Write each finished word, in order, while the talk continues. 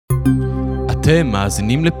אתם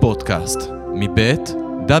מאזינים לפודקאסט מבית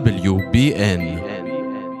WBN.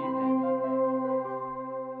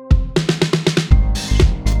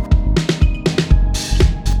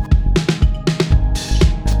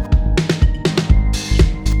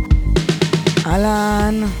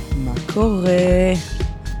 אהלן, מה קורה?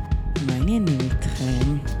 מה העניינים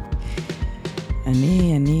איתכם?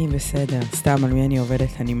 אני בסדר. סתם, על מי אני עובדת?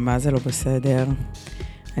 אני מה זה לא בסדר?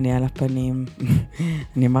 אני על הפנים.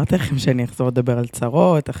 אני אמרתי לכם שאני אחזור לדבר על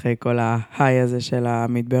צרות, אחרי כל ההיי הזה של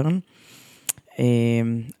המידברן.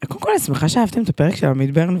 קודם כל, אני שמחה שאהבתם את הפרק של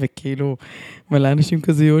המידברן, וכאילו, מלא אנשים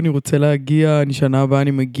כזה, אני רוצה להגיע, אני שנה הבאה,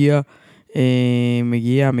 אני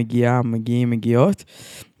מגיעות.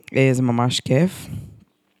 זה ממש כיף.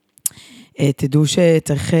 תדעו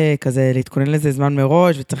שצריך כזה להתכונן לזה זמן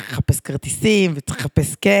מראש, וצריך לחפש כרטיסים, וצריך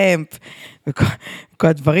לחפש קמפ, וכל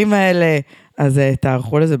הדברים האלה, אז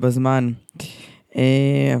תערכו לזה בזמן.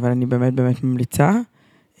 אבל אני באמת ממליצה.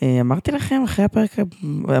 אמרתי לכם אחרי הפרק,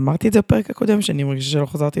 אמרתי את זה בפרק הקודם, שאני מרגישה שלא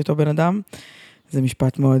חזרתי אותו בן אדם. זה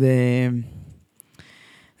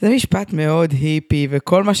משפט מאוד היפי,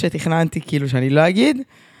 וכל מה שתכננתי כאילו שאני לא אגיד,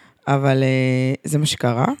 אבל זה מה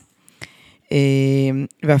שקרה.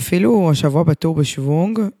 ואפילו השבוע בטור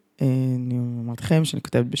בשוונג, אני אמרתי לכם שאני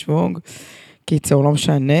כותבת בשוונג, קיצור לא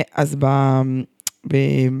משנה, אז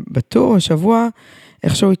בטור השבוע,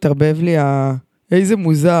 איכשהו התערבב לי איזה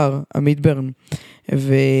מוזר, המידברן.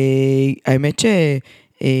 והאמת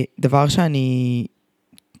שדבר שאני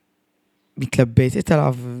מתלבטת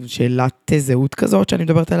עליו, שאלת זהות כזאת שאני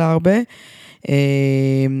מדברת עליה הרבה,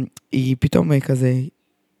 היא פתאום כזה,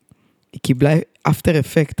 היא קיבלה אפטר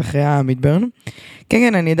אפקט אחרי המידברן.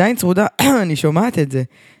 כן, אני עדיין צרודה, אני שומעת את זה,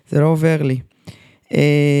 זה לא עובר לי.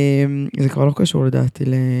 זה כבר לא קשור לדעתי,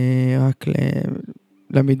 רק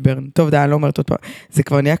למידברן. טוב, די, אני לא אומרת עוד פעם. זה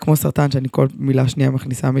כבר נהיה כמו סרטן, שאני כל מילה שנייה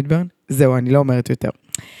מכניסה מידברן. זהו, אני לא אומרת יותר.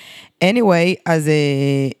 anyway, אז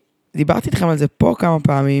דיברתי איתכם על זה פה כמה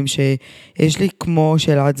פעמים, שיש לי כמו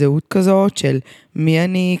שאלת זהות כזאת, של מי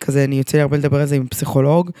אני, כזה אני יוצא לי הרבה לדבר על זה עם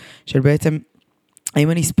פסיכולוג, של בעצם,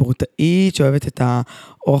 האם אני ספורטאית שאוהבת את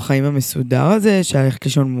האורח חיים המסודר הזה, שהלכת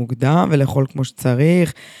לישון מוקדם ולאכול כמו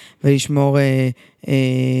שצריך, ולשמור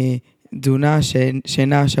תזונה,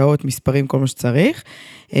 שינה, שעות, מספרים, כל מה שצריך,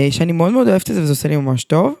 שאני מאוד מאוד אוהבת את זה וזה עושה לי ממש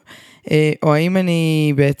טוב, או האם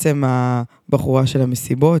אני בעצם הבחורה של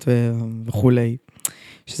המסיבות וכולי,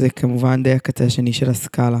 שזה כמובן די הקצה השני של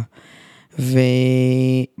הסקאלה.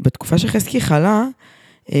 ובתקופה שחזקי חלה,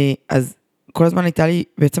 אז כל הזמן הייתה לי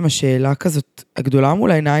בעצם השאלה כזאת הגדולה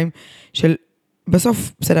מול העיניים של,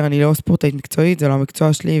 בסוף, בסדר, אני לא ספורטאית מקצועית, זה לא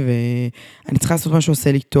המקצוע שלי, ואני צריכה לעשות מה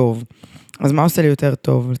שעושה לי טוב. אז מה עושה לי יותר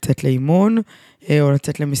טוב? לצאת לאימון, או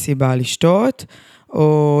לצאת למסיבה לשתות,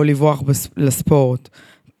 או לברוח לספורט.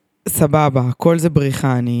 סבבה, הכל זה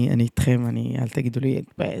בריחה, אני איתכם, אל תגידו לי,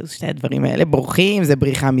 שתי הדברים האלה בורחים, זה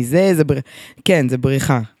בריחה מזה, כן, זה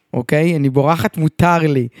בריחה, אוקיי? אני בורחת, מותר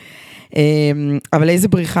לי. אבל איזה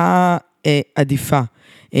בריחה עדיפה.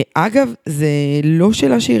 אגב, זה לא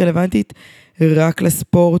שאלה שהיא רלוונטית רק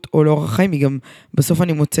לספורט או לאורח חיים, היא גם, בסוף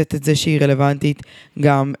אני מוצאת את זה שהיא רלוונטית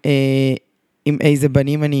גם עם איזה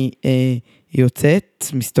בנים אני יוצאת,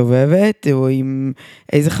 מסתובבת, או עם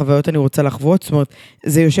איזה חוויות אני רוצה לחוות, זאת אומרת,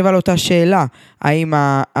 זה יושב על אותה שאלה, האם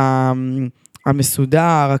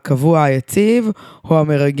המסודר, הקבוע, היציב, או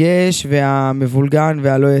המרגש והמבולגן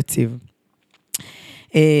והלא יציב.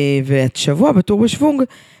 והשבוע בטור בשוונג,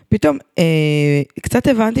 פתאום קצת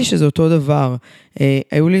הבנתי שזה אותו דבר.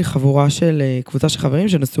 היו לי חבורה של קבוצה של חברים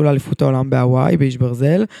שנסעו לאליפות העולם בהוואי, באיש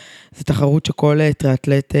ברזל. זו תחרות שכל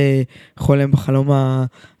טריאטלט חולם בחלום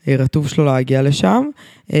הרטוב שלו להגיע לשם.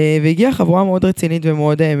 והגיעה חבורה מאוד רצינית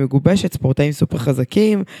ומאוד מגובשת, ספורטאים סופר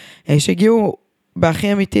חזקים, שהגיעו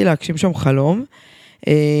בהכי אמיתי להגשים שם חלום.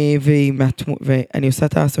 ואני עושה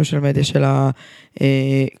את הסושיאל מדיה של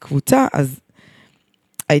הקבוצה, אז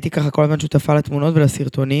הייתי ככה כל הזמן שותפה לתמונות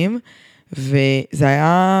ולסרטונים, וזה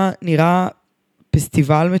היה נראה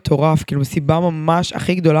פסטיבל מטורף, כאילו מסיבה ממש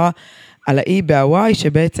הכי גדולה על האי בהוואי,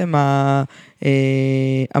 שבעצם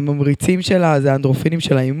הממריצים שלה זה האנדרופינים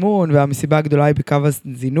של האימון, והמסיבה הגדולה היא בקו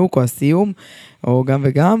הזינוק או הסיום, או גם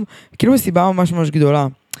וגם, כאילו מסיבה ממש ממש גדולה,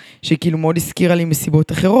 שכאילו מאוד הזכירה לי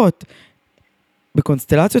מסיבות אחרות,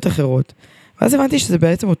 בקונסטלציות אחרות. ואז הבנתי שזה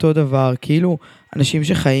בעצם אותו דבר, כאילו אנשים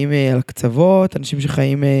שחיים על הקצוות, אנשים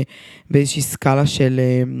שחיים באיזושהי סקאלה של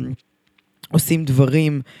עושים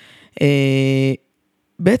דברים,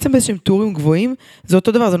 בעצם באיזשהם טורים גבוהים, זה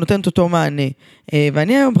אותו דבר, זה נותן את אותו מענה.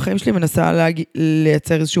 ואני היום בחיים שלי מנסה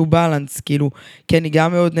לייצר איזשהו בלנס, כאילו, כי אני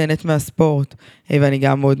גם מאוד נהנית מהספורט, ואני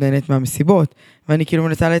גם מאוד נהנית מהמסיבות, ואני כאילו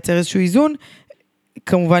מנסה לייצר איזשהו איזון,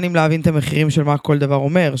 כמובן אם להבין את המחירים של מה כל דבר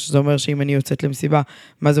אומר, שזה אומר שאם אני יוצאת למסיבה,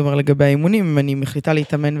 מה זה אומר לגבי האימונים, אם אני מחליטה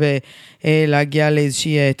להתאמן ולהגיע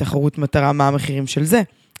לאיזושהי תחרות מטרה, מה המחירים של זה,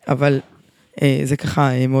 אבל זה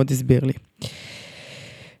ככה מאוד הסביר לי.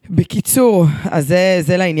 בקיצור, אז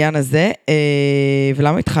זה לעניין הזה,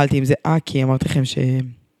 ולמה התחלתי עם זה? כי אמרתי לכם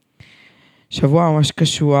שבוע ממש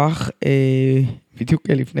קשוח, בדיוק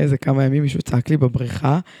לפני זה כמה ימים מישהו צעק לי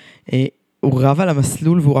בבריכה, הוא רב על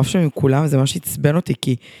המסלול והוא רב שם עם כולם, וזה ממש עצבן אותי,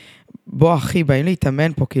 כי בוא אחי, באים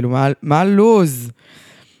להתאמן פה, כאילו, מה הלוז?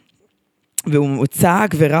 והוא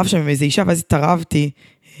צעק ורב שם עם איזו אישה, ואז התערבתי,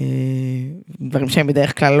 דברים שהם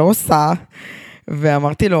בדרך כלל לא עושה,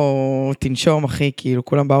 ואמרתי לו, תנשום אחי, כאילו,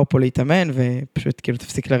 כולם באו פה להתאמן, ופשוט כאילו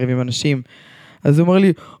תפסיק לריב עם אנשים. אז הוא אומר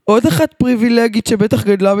לי, עוד אחת פריבילגית שבטח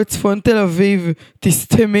גדלה בצפון תל אביב,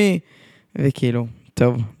 תסתמי. וכאילו,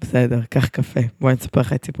 טוב, בסדר, קח קפה, בואי נספר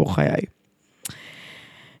לך את סיפור חיי.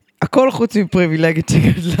 הכל חוץ מפריבילגית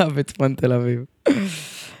שגדלה בצפון תל אביב.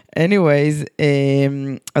 anyways,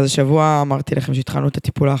 אז השבוע אמרתי לכם שהתחלנו את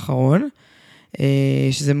הטיפול האחרון,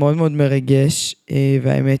 שזה מאוד מאוד מרגש,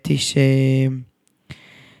 והאמת היא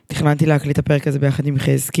שתכננתי להקליט את הפרק הזה ביחד עם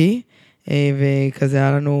חזקי, וכזה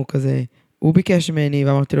היה לנו כזה, הוא ביקש ממני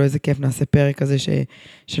ואמרתי לו איזה כיף, נעשה פרק כזה,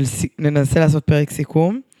 ננסה לעשות פרק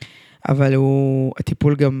סיכום, אבל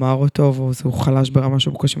הטיפול גמר אותו, והוא חלש ברמה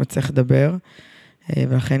שהוא בקושי מצליח לדבר,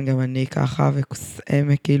 ולכן גם אני ככה,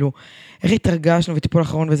 וכוסעמק, כאילו, איך התרגשנו וטיפול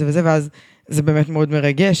אחרון וזה וזה, ואז זה באמת מאוד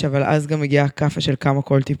מרגש, אבל אז גם הגיע הקפה של כמה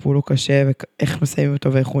כל טיפול הוא קשה, ואיך מסיימים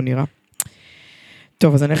אותו ואיך הוא נראה.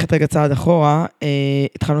 טוב, אז אני הולכת רגע צעד אחורה,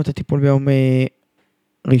 התחלנו את הטיפול ביום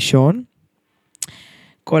ראשון,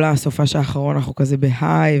 כל הסופה שהאחרון אנחנו כזה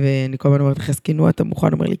בהיי, ואני כל הזמן אומרת, חזקינו, אתה מוכן?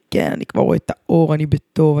 הוא אומר לי, כן, אני כבר רואה את האור, אני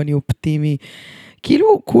בטוב, אני אופטימי,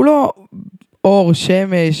 כאילו, כולו אור,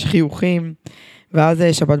 שמש, חיוכים, ואז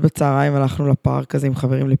שבת בצהריים הלכנו לפארק הזה עם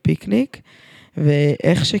חברים לפיקניק,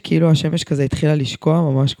 ואיך שכאילו השמש כזה התחילה לשקוע,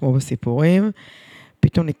 ממש כמו בסיפורים,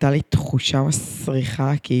 פתאום ניתה לי תחושה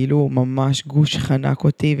מסריחה, כאילו ממש גוש חנק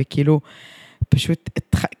אותי, וכאילו פשוט,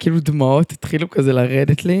 כאילו דמעות התחילו כזה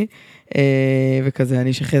לרדת לי, וכזה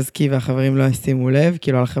אני שחזקי והחברים לא ישימו לב,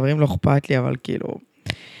 כאילו על החברים לא אכפת לי, אבל כאילו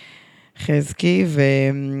חזקי,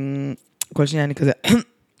 וכל שניה אני כזה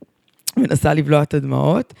מנסה לבלוע את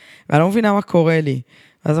הדמעות, ואני לא מבינה מה קורה לי.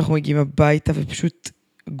 ואז אנחנו מגיעים הביתה ופשוט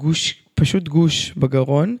גוש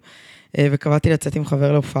בגרון, וקבעתי לצאת עם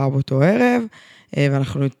חבר להופעה באותו ערב,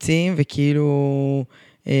 ואנחנו יוצאים, וכאילו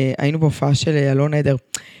היינו בהופעה של אלון נדר.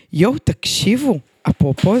 יואו, תקשיבו,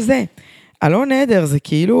 אפרופו זה, אלון נדר זה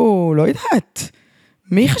כאילו, לא יודעת,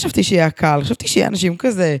 מי חשבתי שיהיה הקהל? חשבתי שיהיה אנשים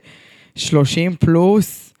כזה 30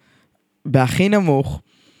 פלוס, בהכי נמוך,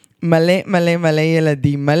 מלא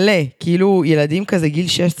ילדים, כאילו ילדים כזה גיל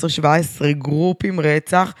 16-17, גרופים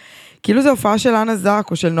רצח, כאילו זה הופעה של אנה זק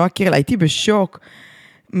או של נועה קירל, הייתי בשוק,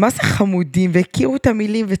 מה זה חמודים, והכירו את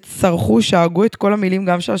המילים וצרכו, שאגו את כל המילים,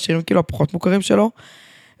 גם של השירים כאילו הפחות מוכרים שלו,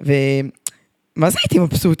 ומה זה הייתי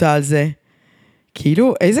מבסוטה על זה?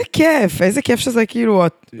 כאילו, איזה כיף שזה כאילו,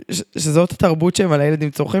 שזאת התרבות שהם על הילדים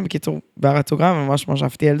צורכים, בקיצור, בהר סוגריים, ממש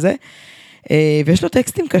אהבתי על זה, ויש לו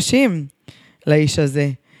טקסטים קשים לאיש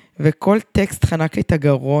הזה, וכל טקסט חנק לי את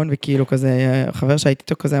הגרון, וכאילו כזה, חבר שהייתי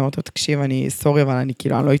איתו כזה, אמרתי לו, תקשיב, סורי, אבל אני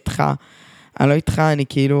כאילו, אני לא איתך,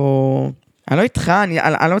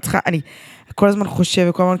 אני כל הזמן חושב,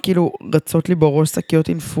 וכל הזמן כאילו רצות לי בראש שקיות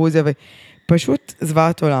אינפוזיה, ופשוט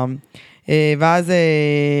זוועת עולם. ואז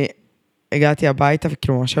הגעתי הביתה,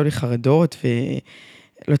 וכאילו ממש היו לי חרדות,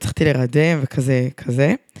 ולא צריכתי לרדם,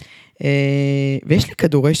 וכזה. ויש לי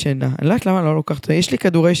כדורי שינה, אני לא יודעת למה אני לא לוקחת אותם, יש לי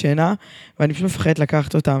כדורי שינה, ואני פשוט מפחדת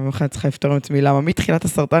לקחת אותם, ואני צריכה לפתור עם עצמי, למה מתחילת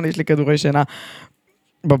הסרטן יש לי כדורי שינה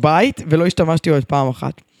בבית, ולא השתמשתי עוד פעם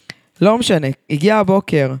אחת. לא משנה, הגיע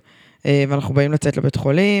הבוקר, ואנחנו באים לצאת לבית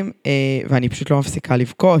חולים, ואני פשוט לא מפסיקה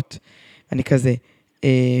לבכות, ואני כזה,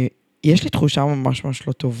 יש לי תחושה ממש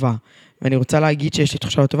לא טובה, ואני רוצה להגיד שיש לי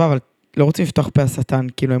תחושה לא טובה, אבל לא רוצים לפתוח פה השטן,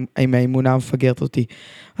 כאילו, עם האמונה המפגרת אותי.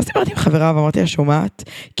 אז דיברתי עם חברה, ואמרתי לה, שומעת,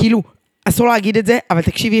 כאילו, אסור להגיד את זה, אבל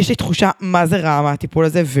תקשיבי, יש לי תחושה מה זה רע מהטיפול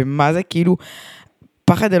הזה, ומה זה כאילו,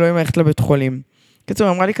 פחד אלוהים ללכת לבית חולים. קיצור,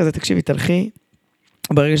 אמרה לי כזה, תקשיבי, תלכי,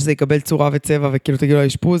 ברגע שזה יקבל צורה וצבע, וכאילו תגידו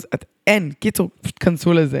לאשפוז, אין, קיצור, פשוט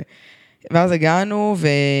כנסו לזה. ואז הגענו,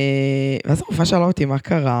 ואז הרופאה שאלה אותי מה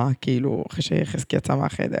קרה, כאילו, אחרי שחזקי יצא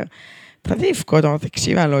מהחדר. התחלתי לבכות, אמרתי,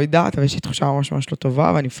 תקשיבי, אני לא יודעת, אבל יש לי תחושה ממש לא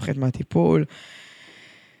טובה, ואני מפחד מהטיפול.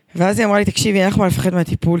 ואז היא אמרה לי, תקשיבי, אין לך מה לפחד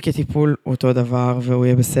מהטיפול, כי הטיפול הוא אותו דבר, והוא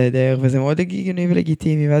יהיה בסדר, וזה מאוד הגיוני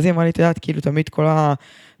ולגיטימי. ואז היא אמרה לי, אתה יודעת, כאילו, תמיד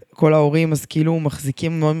כל ההורים, אז כאילו,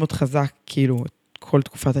 מחזיקים מאוד חזק, כאילו, כל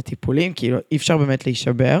תקופת הטיפולים, כאילו, אי אפשר באמת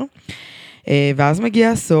להישבר. ואז מגיע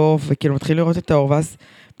הסוף, וכאילו מתחיל לראות את האור, ואז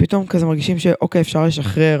פתאום כזה מרגישים שאוקיי, אפשר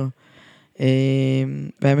לשחרר.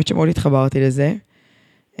 והאמת שמאוד התחברתי לזה,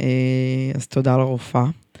 אז תודה לרופאה.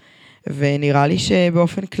 ונראה לי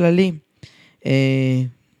שבאופן כללי,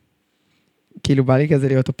 כאילו בא לי כזה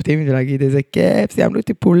להיות אופטימי ולהגיד איזה כיף, סיימנו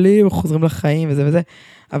טיפולים, חוזרים לחיים וזה וזה,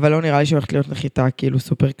 אבל לא נראה לי שהולכת להיות נחיתה כאילו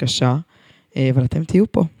סופר קשה, אבל אתם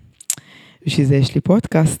תהיו פה. בשביל זה יש לי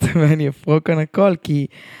פודקאסט, ואני אפרוק כאן הכל, כי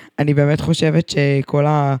אני באמת חושבת שכל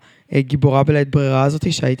הגיבורה בלית ברירה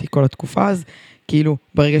הזאת, שהייתי כל התקופה, אז כאילו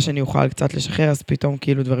ברגע שאני אוכל קצת לשחרר, אז פתאום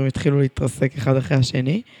כאילו דברים התחילו להתרסק אחד אחרי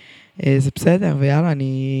השני, זה בסדר, ויאללה,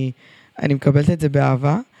 אני מקבלת את זה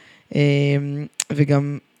באהבה,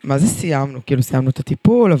 וגם, מה זה סיימנו? כאילו סיימנו את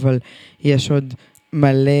הטיפול, אבל יש עוד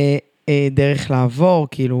מלא דרך לעבור,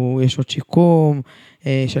 כאילו יש עוד שיקום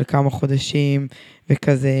של כמה חודשים,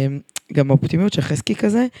 וכזה, גם האופטימיות של חסקי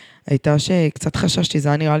כזה, הייתה שקצת חששתי, זה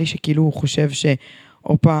היה נראה לי שכאילו הוא חושב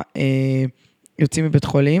שאופה יוצאים מבית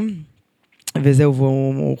חולים, וזהו,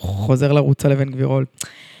 והוא חוזר לרוץ על אבן גבירול,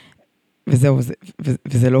 וזהו,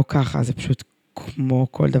 וזה לא ככה, זה פשוט כמו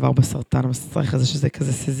כל דבר בסרטן, המסריח הזה שזה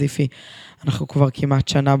כזה סזיפי, אנחנו כבר כמעט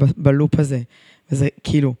שנה בלופ הזה, וזה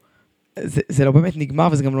כאילו, זה לא באמת נגמר,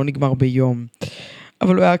 וזה גם לא נגמר ביום.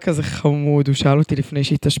 אבל הוא היה כזה חמוד, הוא שאל אותי לפני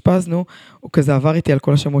שהתאשפזנו, הוא כזה עבר איתי על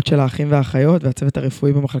כל השמות של האחים והאחיות, והצוות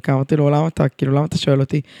הרפואי במחלקה, אמרתי לו, למה אתה שואל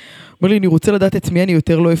אותי? הוא אומר לי, אני רוצה לדעת את מי אני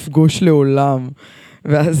יותר לא אפגוש לעולם.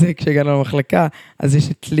 ואז כשהגענו למחלקה, אז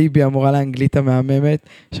יש את ליבי, המורה לאנגלית המהממת,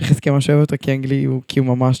 שחזקי ממש אוהב אותו, כי הוא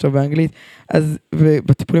ממש טוב באנגלית, אז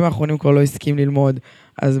בטיפולים האחרונים הוא כבר לא הסכים ללמוד,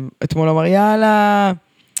 אז אתמול אמר, יאללה,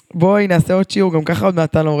 בואי נעשה עוד שיעור, גם ככה עוד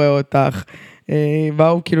מעטה לא רואה אותך,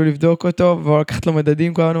 באו כאילו לבדוק אותו, והוא לקחת לו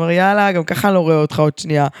מדדים, כל הזמן אמר, יאללה, גם ככה לא רואה אותך עוד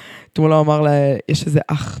שנייה, אתמול הוא אמר לה, יש איזה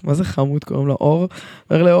אח, מה זה חמוד, קוראים לו אור,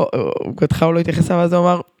 הוא לא התייחס, אבל אז הוא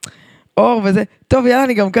אמר, אור וזה, טוב יאללה,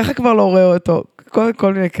 אני גם ככה כבר לא רואה אותו,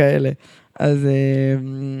 כל מיני כאלה.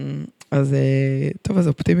 אז טוב, אז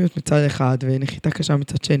אופטימיות מצד אחד, ונחיתה קשה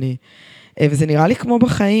מצד שני. וזה נראה לי כמו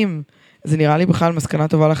בחיים, זה נראה לי בכלל מסקנה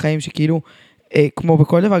טובה לחיים, שכאילו, כמו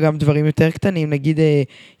בכל דבר, גם דברים יותר קטנים, נגיד,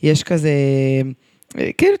 יש כזה,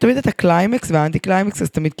 כאילו, תמיד את הקליימקס והאנטי קליימקס, אז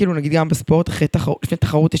תמיד כאילו, נגיד גם בספורט, לפני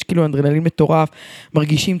תחרות יש כאילו אנדרנלין מטורף,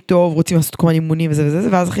 מרגישים טוב, רוצים לעשות כל מיני אימונים וזה וזה,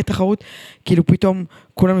 ואז אחרי תחרות, כאילו פתאום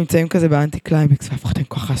כולם נמצאים כזה באנטי קליימקס, ואף אחד אין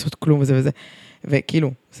כוח לעשות כלום וזה וזה,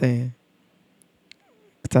 וכאילו, זה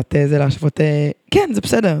קצת זה להשוות, כן, זה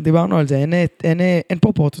בסדר, דיברנו על זה, אין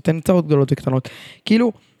פרופורציות, אין צרות גדולות וקטנות,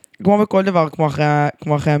 כאילו, כמו בכל דבר,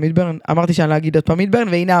 כמו אחרי המידברן, אמרתי שאני לא אגיד עוד פעם מידברן,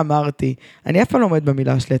 והנה אמרתי, אני אף פעם לא עומד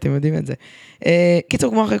במילה שלי, אתם יודעים את זה.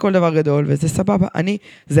 קיצור, כמו אחרי כל דבר גדול, וזה סבבה,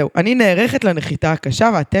 אני נערכת לנחיתה הקשה,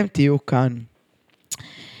 ואתם תהיו כאן.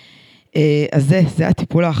 אז זה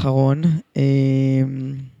הטיפול האחרון,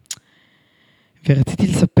 ורציתי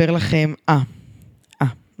לספר לכם,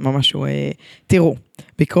 משהו, תראו,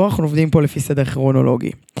 בעיקרון אנחנו עובדים פה לפי סדר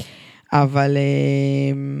כרונולוגי, אבל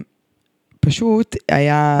פשוט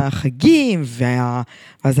היה חגים,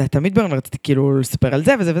 ואז היה תמיד ברן, רציתי כאילו לספר על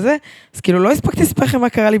זה וזה וזה, אז כאילו לא הספקתי לספר לכם מה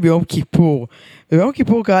קרה לי ביום כיפור, וביום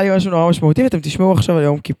כיפור קרה לי משהו נורא משמעותי, ואתם תשמעו עכשיו על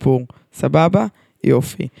יום כיפור, סבבה?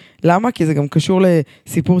 יופי. למה? כי זה גם קשור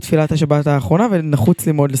לסיפור תפילת השבת האחרונה, ונחוץ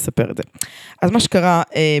לי מאוד לספר את זה. אז מה שקרה,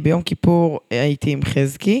 ביום כיפור הייתי עם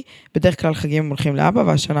חזקי, בדרך כלל חגים הולכים לאבא,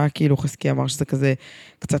 והשנה כאילו חזקי אמר שזה כזה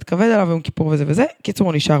קצת כבד עליו, ביום כיפור וזה וזה, קיצור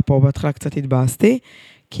הוא נשאר פה, בהתחלה קצת התבאסתי,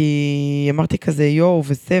 כי אמרתי כזה יו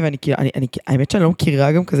וזה, ואני כאילו, האמת שאני לא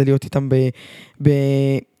מכירה גם כזה להיות איתם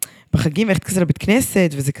בחגים, איך כזה לבית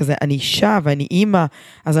כנסת, וזה כזה, אני אישה ואני אימא,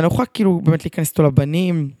 אז אני לא יכולה כאילו באמת להיכנס אותו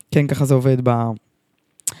לבנים, כן, ככה זה עובד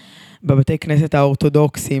בבתי כנסת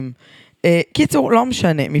האורתודוקסים. קיצור, לא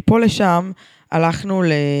משנה, מפה לשם הלכנו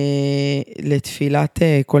לתפילת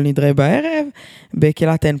כל נדרי בערב,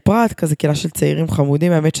 בקהילת אין פרט, כזה קהילה של צעירים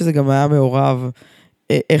חמודים, האמת שזה גם היה מעורב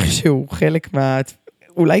איכשהו, חלק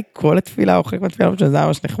אולי כל התפילה או חלק מהתפילה, שזה היה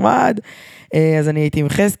ממש נחמד, אז אני הייתי עם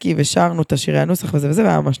חזקי ושרנו את השירי הנוסח וזה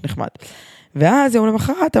והיה ממש נחמד. ואז יום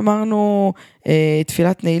למחרת אמרנו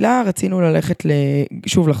תפילת נעילה, רצינו ללכת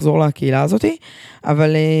שוב לחזור לקהילה הזאת,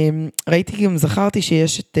 אבל ראיתי גם, זכרתי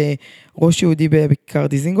שיש את ראש יהודי בכיכר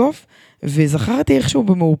דיזינגוף, וזכרתי איכשהו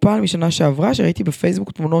במעופל משנה שעברה, שראיתי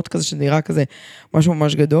בפייסבוק תמונות כזה שנראה כזה משהו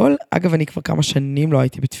ממש גדול, אגב אני כבר כמה שנים לא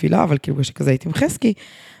הייתי בתפילה, אבל כאילו כשכזה הייתי עם חזקי,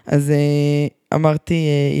 אז אמרתי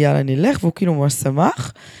יאללה נלך, והוא כאילו ממש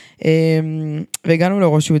שמח, והגענו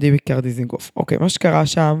לראש יהודי בכיכר דיזינגוף. אוקיי, מה שקרה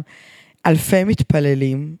שם, אלפי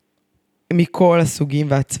מתפללים, מכל הסוגים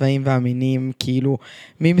והצבעים והמינים, כאילו,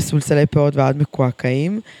 ממסולסלי פאות ועד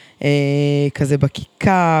מקועקעים, כזה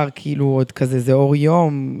בכיכר, כאילו עוד כזה, זה אור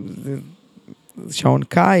יום, שעון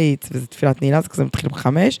קיץ, וזה תפילת נעילה, זה כזה מתחיל ב5.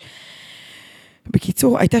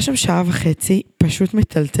 בקיצור, הייתה שם שעה וחצי, פשוט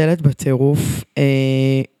מטלטלת בטירוף,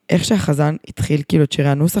 איך שהחזן התחיל כאילו את שירי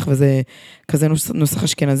הנוסח, וזה כזה נוסח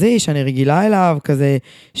אשכנזי, שאני רגילה אליו, כזה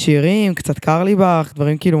שירים, קצת קר לי בך,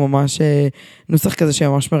 דברים כאילו ממש, נוסח כזה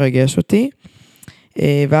שממש מרגש אותי,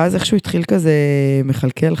 ואז איכשהו התחיל כזה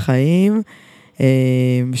מחלקל חיים,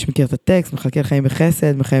 מי שמכיר את הטקסט, מחלקל חיים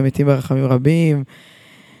בחסד, מחיים מתים ברחמים רבים,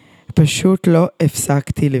 פשוט לא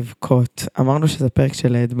הפסקתי לבכות. אמרנו שזה פרק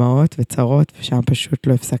של דמעות וצרות, ושם פשוט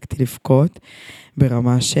לא הפסקתי לבכות,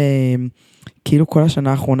 ברמה שכאילו כל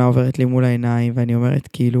השנה האחרונה עוברת לי מול העיניים, ואני אומרת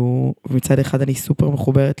כאילו, מצד אחד אני סופר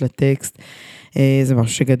מחוברת לטקסט, זה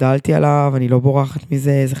משהו שגדלתי עליו, אני לא בורחת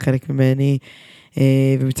מזה, זה חלק ממני,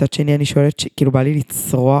 ומצד שני אני שואלת, כאילו בא לי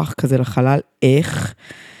לצרוח כזה לחלל, איך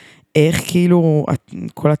כאילו,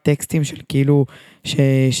 כל הטקסטים של כאילו,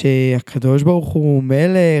 שהקדוש ברוך הוא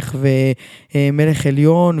מלך, ומלך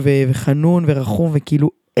עליון, וחנון ורחום, וכאילו,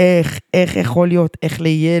 איך יכול להיות, איך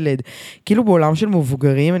לילד, כאילו בעולם של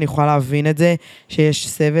מבוגרים, אני יכולה להבין את זה, שיש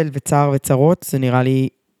סבל וצער וצרות, זה נראה לי,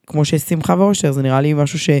 כמו שיש שמחה ואושר, זה נראה לי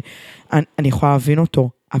משהו שאני יכולה להבין אותו,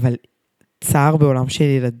 אבל צער בעולם של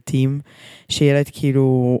ילדים, שילד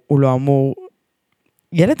כאילו, הוא לא אמור,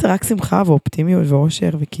 ילד זה רק שמחה ואופטימיות ואושר,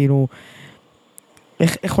 וכאילו,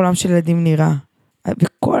 איך עולם של ילדים נראה.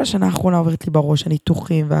 וכל השנה האחרונה עוברת לי בראש,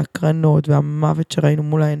 הניתוחים והקרנות, והמוות שראינו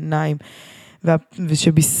מול העיניים,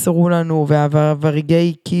 ושבישרו לנו,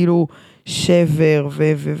 והרגעי כאילו שבר,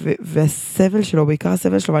 והסבל שלו, בעיקר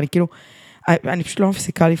הסבל שלו, ואני כאילו, אני פשוט לא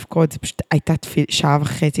מפסיקה לפקוד, זה פשוט הייתה שעה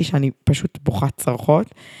וחצי, שאני פשוט בוכת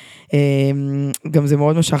צרחות, גם זה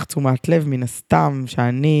מאוד משך תשומת לב מן הסתם,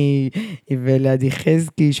 שאני ולידי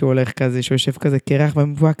חזקי שהוא הולך כזה, שהוא יושב כזה קרח,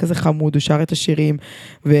 והוא היה כזה חמוד, הוא שר את השירים,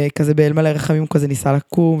 וכזה באל מלא רחמים הוא כזה ניסה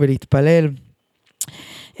לקום ולהתפלל,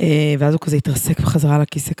 ואז הוא כזה התרסק בחזרה על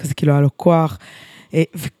הכיסא, כזה כאילו היה לו כוח,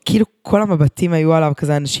 וכאילו כל המבטים היו עליו,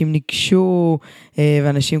 כזה אנשים ניגשו,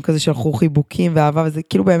 ואנשים כזה שלחו חיבוקים ואהבה, וזה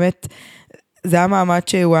כאילו באמת, זה היה מעמד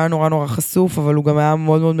שהוא היה נורא נורא חשוף, אבל הוא גם היה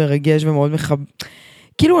מאוד מאוד מרגש ומאוד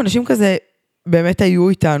כאילו אנשים כזה באמת היו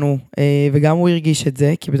איתנו, וגם הוא הרגיש את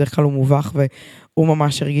זה, כי בדרך כלל הוא מובך, והוא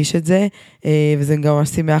ממש הרגיש את זה, וזה גם ממש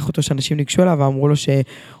שימח אותו שאנשים ניגשו אליו, ואמרו לו שהוא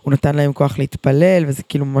נתן להם כוח להתפלל, וזה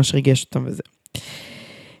כאילו ממש ריגש אותם וזה.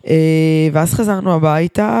 ואז חזרנו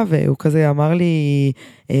הביתה, והוא כזה אמר לי,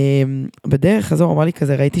 בדרך הזו, אמר לי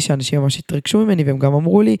כזה, ראיתי שאנשים ממש התרגשו ממני, והם גם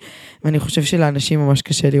אמרו לי, ואני חושב שלאנשים ממש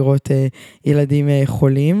קשה לראות ילדים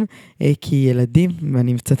חולים, כי ילדים,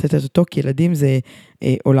 ואני מצטטת אותו, כי ילדים זה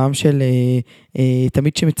עולם של,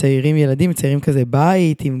 תמיד שמציירים ילדים, מציירים כזה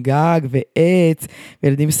בית עם גג ועץ,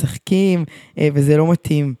 וילדים משחקים, וזה לא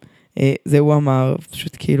מתאים. זה הוא אמר,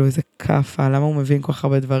 פשוט כאילו איזה כפה, למה הוא מבין כל כך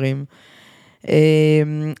הרבה דברים.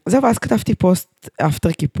 זהו, ואז כתבתי פוסט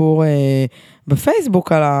אפטר כיפור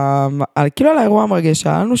בפייסבוק כאילו על האירוע המרגש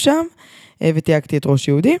שלנו שם, ותייגתי את ראש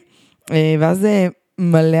יהודי, ואז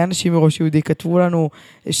מלא אנשים מראש יהודי כתבו לנו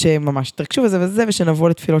שממש תרגשו וזה וזה, ושנבוא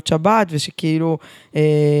לתפילות שבת, ושכאילו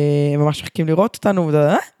ממש מחכים לראות אותנו,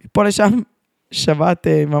 מפה לשם שבת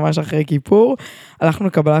ממש אחרי כיפור, הלכנו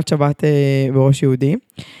לקבלת שבת בראש יהודי,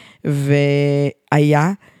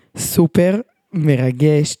 והיה סופר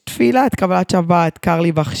מרגש, תפילת קבלת שבת, קר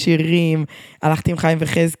לי בכשירים, הלכתי עם חיים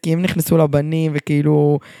וחזקי, הם נכנסו לבנים,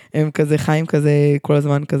 וכאילו, הם כזה, חיים כזה, כל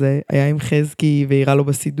הזמן כזה, היה עם חזקי, והראה לו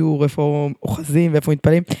בסידור, איפה אוחזים, ואיפה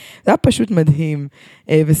מתפלים, זה היה פשוט מדהים,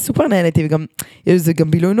 וסופר נהניתי, וגם, זה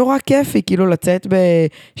גם בילוי נורא כיפי, כאילו, לצאת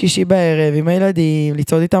בשישי בערב, עם הילדים,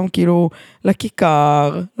 לצעוד איתם, כאילו,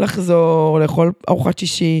 לכיכר, לחזור, לאכול ארוחת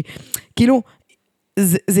שישי, כאילו,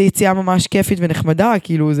 זה יציאה ממש כיפית ונחמדה,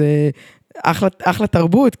 כאילו, זה אחלה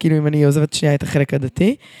תרבות, כאילו אם אני עוזבת שנייה את החלק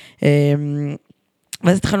הדתי,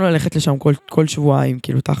 ואז התחלנו ללכת לשם כל שבועיים,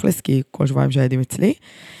 כאילו תכלס, כי כל שבועיים שהילדים אצלי,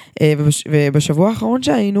 ובשבוע האחרון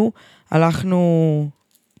שהיינו, הלכנו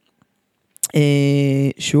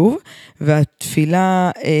שוב,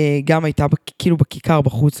 והתפילה גם הייתה כאילו בכיכר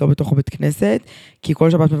בחוץ, לא בתוך הבית כנסת, כי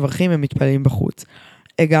כל שבת מברכים הם מתפללים בחוץ.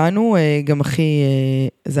 הגענו, גם אחי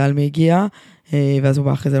זלמי הגיע, ואז הוא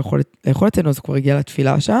בא אחרי זה לאכול אצלנו, אז הוא כבר הגיע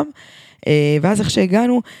לתפילה שם, ואז איך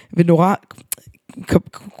שהגענו, ונורא,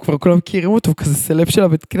 כבר כולם מכירים אותו, כזה סלב של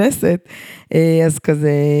הבית כנסת, אז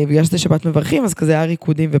כזה, בגלל שזה שבת מברכים, אז כזה היה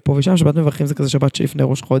ריקודים ופה ושם, שבת מברכים זה כזה שבת שלפני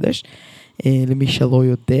ראש חודש, למי שלא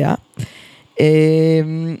יודע.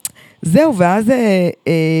 זהו, ואז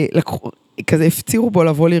כזה הפצירו בו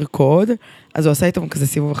לבוא לרקוד, אז הוא עשה איתם כזה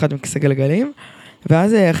סיבוב אחד מכיסא גלגלים,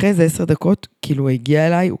 ואז אחרי איזה 10 דקות, כאילו הוא הגיע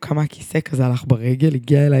אליי, הוא קם מהכיסא כזה, הלך ברגל,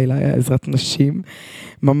 הגיע אליי לעזרת נשים,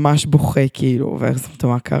 ממש בוכה כאילו, והחזמתו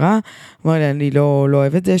מה קרה, אמר לי, אני לא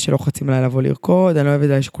אוהב את זה, שלא חצים עליי לבוא לרקוד, אני לא אוהב את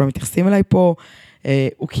זה שכולם מתייחסים אליי פה,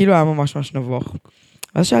 הוא כאילו היה ממש ממש נבוך.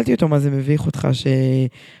 אז שאלתי אותו, מה זה מביך אותך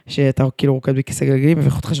שאתה כאילו רוקד בכיסא גלגלים,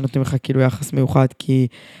 מביך אותך שנותנים לך כאילו יחס מיוחד כי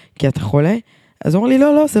אתה חולה? אז הוא אמר לי,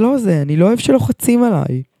 לא, זה לא זה, אני לא אוהב שלוחצים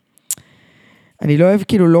עליי. אני לא אוהב,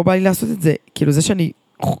 כאילו, לא בא לי לעשות את זה. כאילו, זה שאני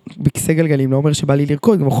בכיסא גלגלים, לא אומר שבא לי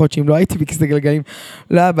לרקוד, גם יכול להיות שאם לא הייתי בכיסא גלגלים,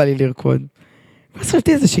 לא היה בא לי לרקוד. ואז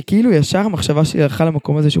חשבתי על זה שכאילו ישר המחשבה שלי הלכה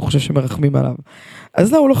למקום הזה שהוא חושב שמרחמים עליו.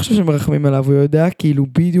 אז לא, הוא לא חושב שמרחמים עליו, הוא יודע כאילו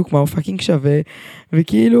בדיוק מה הוא פאקינג שווה,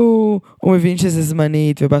 וכאילו הוא מבין שזה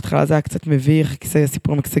זמנית, ובהתחלה זה היה קצת מביך,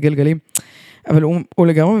 סיפור מכיסא גלגלים, אבל הוא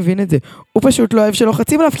לגמרי מבין את זה. הוא פשוט לא אוהב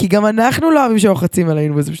שלוחצים עליו, כי גם אנחנו לא אוהבים שלוחצים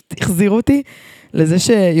עלינו, וזה פשוט החזיר אותי לזה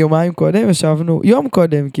שיומיים קודם ישבנו, יום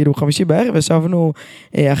קודם, כאילו 5 בערב, ישבנו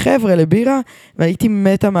החבר'ה לבירה, והייתי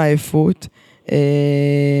מתה מעייפות,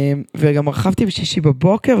 וגם רחבתי ב6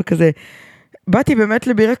 בבוקר, וכזה, באתי באמת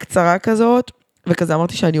לבירה קצרה כזאת, וכזה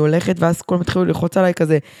אמרתי שאני הולכת, ואז כולם התחילו ללחוץ עליי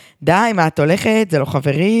כזה, די, מה את הולכת? זה לא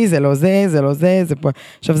חברי, זה לא זה, זה לא זה, זה פה.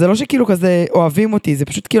 עכשיו, זה לא שכאילו כזה אוהבים אותי, זה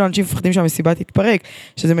פשוט כאילו אנשים מפחדים שהמסיבה תתפרק,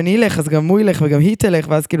 שזה מני ילך, אז גם הוא ילך, וגם היא תלך,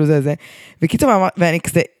 ואז כאילו זה. וקיצור, ואני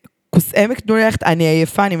כזה, כוס עמק תנו לי ללכת, אני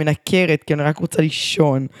עייפה, אני מנקרת, כי אני רק רוצה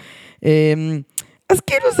לישון. אז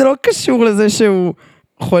כאילו זה לא קשור לזה שהוא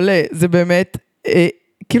חולה, זה באמת,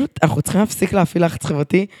 כאילו אנחנו צריכים להפסיק להפעיל לחץ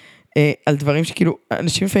חברתי, על דברים שכאילו,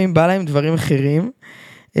 אנשים לפעמים בא להם דברים אחרים,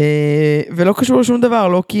 ולא קשור לשום דבר,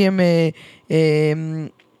 לא כי הם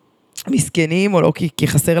מסכנים, או לא כי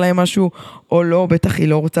חסר להם משהו, או לא, בטח היא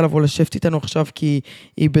לא רוצה לבוא לשבת איתנו עכשיו, כי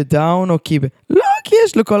היא בדאון, או לא, כי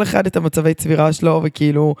יש לכל אחד את המצבי צבירה שלו,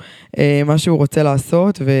 וכאילו, מה שהוא רוצה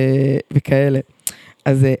לעשות, וכאלה.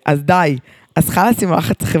 אז די, אז חלאס עם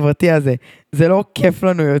הלחץ החברתי הזה, זה לא כיף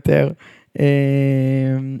לנו יותר,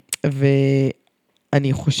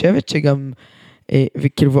 אני חושבת שגם,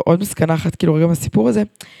 וכאילו, ועוד מסקנה אחת, כאילו, רגע מהסיפור הזה,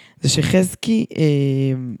 זה שחזקי,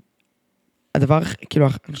 הדבר, כאילו,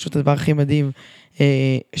 אני חושבת הדבר הכי מדהים,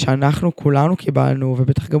 שאנחנו כולנו קיבלנו,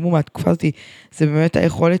 ובטח גם הוא מהתקופה הזאת, זה באמת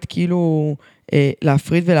היכולת, כאילו,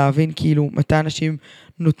 להפריד ולהבין, כאילו, מתי אנשים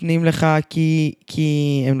נותנים לך,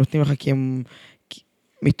 כי הם נותנים לך, כי הם,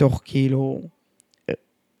 מתוך, כאילו,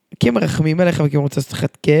 כי הם מרחמים עליך, וכי הם רוצים לעשות לך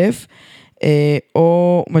כיף,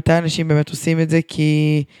 או מתי אנשים באמת עושים את זה,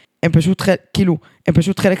 כי הם פשוט, כאילו, הם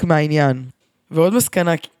פשוט חלק מהעניין. ועוד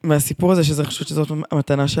מסקנה מהסיפור הזה, שאני חושבת שזאת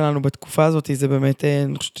המתנה שלנו בתקופה הזאת, זה באמת,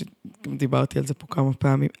 אני חושבת שדיברתי על זה פה כמה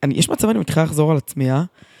פעמים. יש מצב אני מתחילה לחזור על עצמי,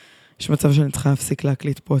 יש מצב שאני צריכה להפסיק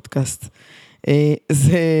להקליט פודקאסט.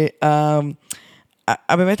 זה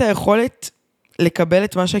באמת היכולת לקבל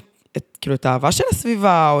את מה כאילו, את האהבה של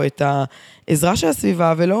הסביבה, או את העזרה של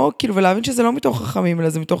הסביבה, ולא, כאילו, ולהבין שזה לא מתוך חכמים, אלא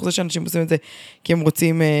זה מתוך זה שאנשים עושים את זה, כי הם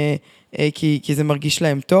רוצים, כי זה מרגיש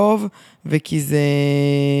להם טוב, וכי זה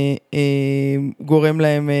גורם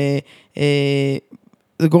להם,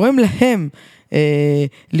 זה גורם להם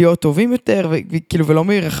להיות טובים יותר, וכאילו, ולא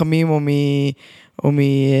מרחמים, או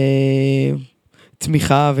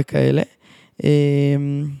מתמיכה וכאלה.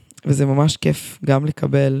 וזה ממש כיף גם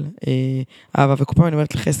לקבל אהבה, וכל פעם אני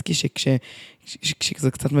אומרת לחזקי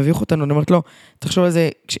שכשזה קצת מביך אותנו, אני אומרת לו, תחשוב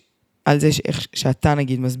על זה שאתה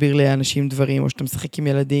נגיד מסביר לאנשים דברים, או שאתה משחק עם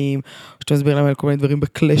ילדים, או שאתה מסביר להם על כל מיני דברים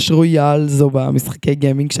בקלאש רויאלס, או במשחקי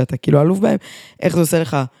גיימינג שאתה כאילו אלוף בהם, איך זה עושה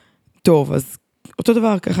לך טוב, אז אותו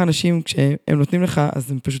דבר ככה אנשים כשהם נותנים לך,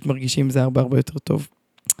 אז הם פשוט מרגישים זה הרבה הרבה יותר טוב.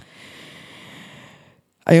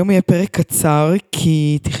 היום יהיה פרק קצר,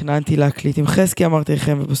 כי תכננתי להקליט עם חזקי, אמרתי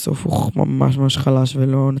לכם, ובסוף הוא ממש ממש חלש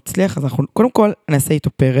ולא נצליח, אז אנחנו קודם כל נעשה איתו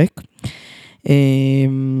פרק.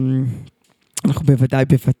 אנחנו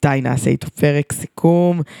בוודאי נעשה איתו פרק,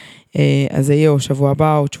 סיכום, אז זה יהיה או שבוע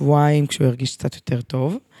הבא, או שבועיים, כשהוא ירגיש קצת יותר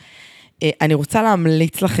טוב. אני רוצה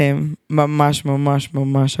להמליץ לכם, ממש ממש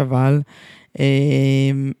ממש אבל,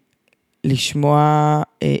 לשמוע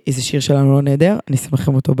איזה שיר שלנו לא נהדר, אני אשים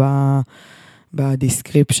לכם אותו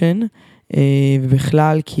בדיסקריפשן,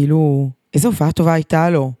 ובכלל, כאילו, איזו הופעה טובה הייתה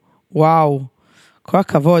לו, וואו, כל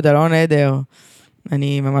הכבוד, אלון נהדר,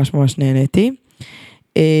 אני ממש ממש נהניתי.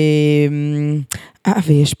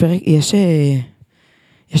 ויש פרק,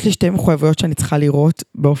 יש לי 2 מחויבויות שאני צריכה לראות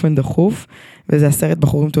באופן דחוף, וזה הסרט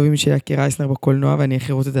בחורים טובים של קירה אייסלר בקולנוע, ואני הולך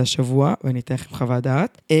לראות את זה השבוע, ואני אתן לכם חוות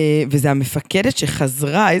דעת. וזה המפקדת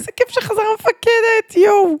שחזרה, איזה כיף שחזרה המפקדת,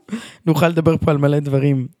 יואו. נוכל לדבר פה על מלא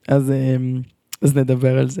דברים, אז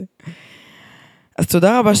נדבר על זה. אז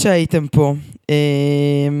תודה רבה שהייתם פה.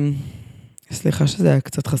 סליחה שזה היה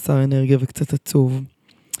קצת חסר אנרגיה וקצת עצוב.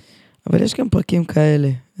 אבל יש גם פרקים כאלה,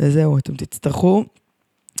 וזהו, אתם תצטרכו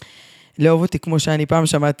לאהוב אותי, כמו שאני פעם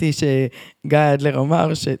שמעתי שגיא אדלר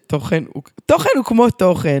אמר, שתוכן הוא כמו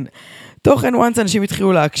תוכן. תוכן, once אנשים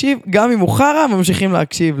התחילו להקשיב, גם אם הוא חרא, ממשיכים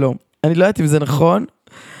להקשיב לו. אני לא יודעת אם זה נכון,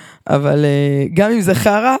 אבל גם אם זה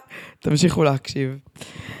חרא, תמשיכו להקשיב.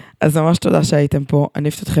 אז ממש תודה שהייתם פה, אני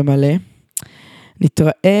אוהבת אתכם מלא.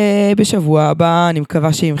 נתראה בשבוע הבא, אני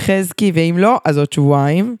מקווה שעם חזקי, ואם לא, אז עוד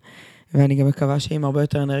שבועיים. ואני גם מקווה שעם הרבה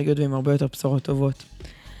יותר אנרגיות ועם הרבה יותר בשורות טובות.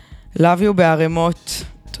 Love you בערימות.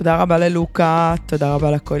 תודה רבה ללוקה, תודה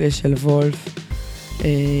רבה לקולל של וולף,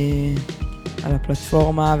 על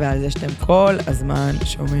הפלטפורמה ועל זה שאתם כל הזמן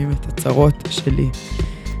שומעים את הצרות שלי.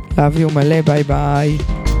 Love you מלא, ביי ביי.